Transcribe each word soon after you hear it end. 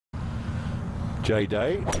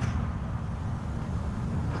J-Day.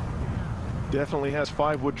 Definitely has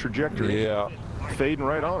 5-wood trajectory. Yeah. Fading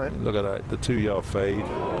right on it. Look at that, the 2-yard fade.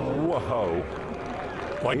 Whoa.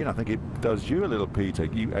 Well, I think it does you a little, Peter.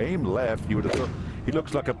 You aim left, you would have thought he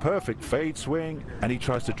looks like a perfect fade swing, and he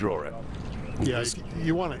tries to draw it. Yeah,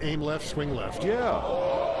 you want to aim left, swing left. Yeah.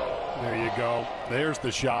 There you go. There's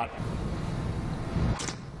the shot.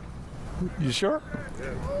 You sure?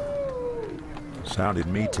 Sounded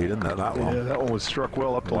meaty, didn't it, that one? Yeah, that one was struck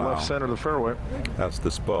well up the left center of the fairway. That's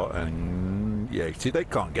the spot, and yeah, see, they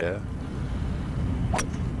can't get there.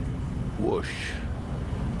 Whoosh.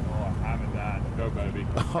 Oh, having that. Go, baby.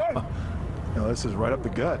 No, this is right up the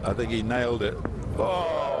gut. I think he nailed it.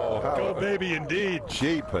 Oh, Go, baby, indeed.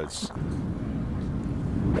 Jeepers.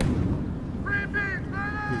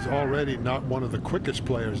 He's already not one of the quickest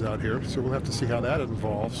players out here, so we'll have to see how that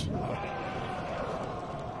evolves.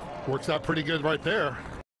 Works out pretty good right there.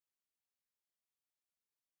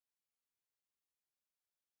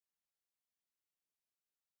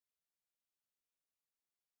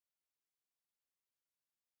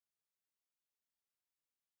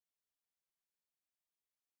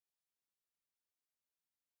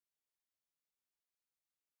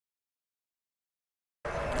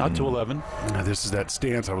 Out to 11. This is that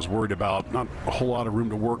stance I was worried about. Not a whole lot of room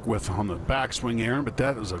to work with on the backswing, Aaron, but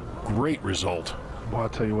that was a great result. Well, I'll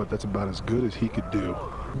tell you what, that's about as good as he could do.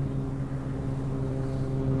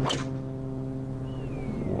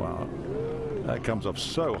 Wow. That comes off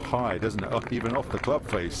so high, doesn't it? Even off the club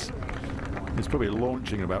face. It's probably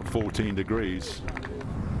launching about 14 degrees.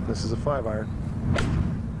 This is a 5-iron.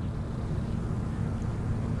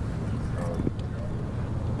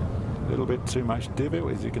 A little bit too much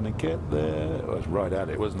divot. Is he going to get there? It was right at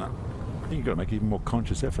it, wasn't it? I think you've got to make even more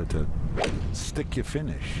conscious effort to stick your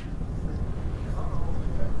finish.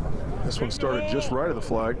 This one started just right of the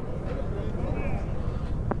flag.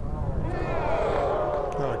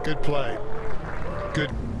 Oh, good play.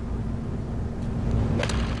 Good.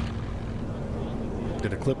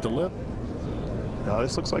 Did it clip the lip? Now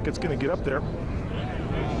this looks like it's going to get up there.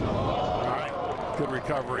 All right. Good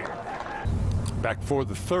recovery. Back for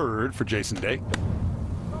the third for Jason Day.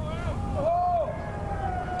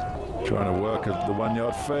 Trying to work at the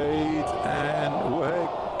 1-yard fade, and wait,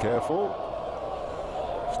 careful.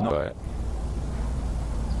 It's not right.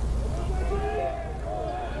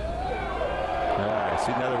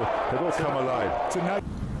 See, now they've all come alive. Tonight.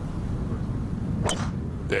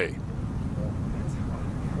 Day.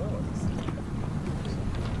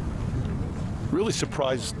 Really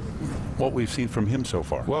surprised what we've seen from him so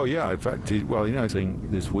far. Well, yeah, in fact, saying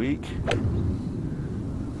this week.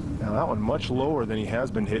 Now that one much lower than he has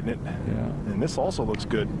been hitting it. Yeah. And this also looks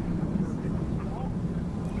good.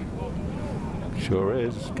 Sure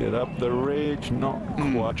is. Get up the ridge, not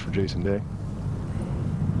Watch for Jason Day.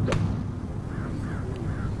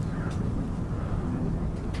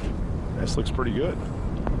 This looks pretty good.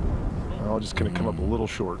 Well, just going to come up a little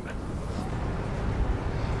short.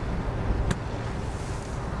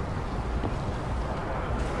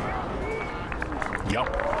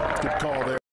 Yep. Good call there.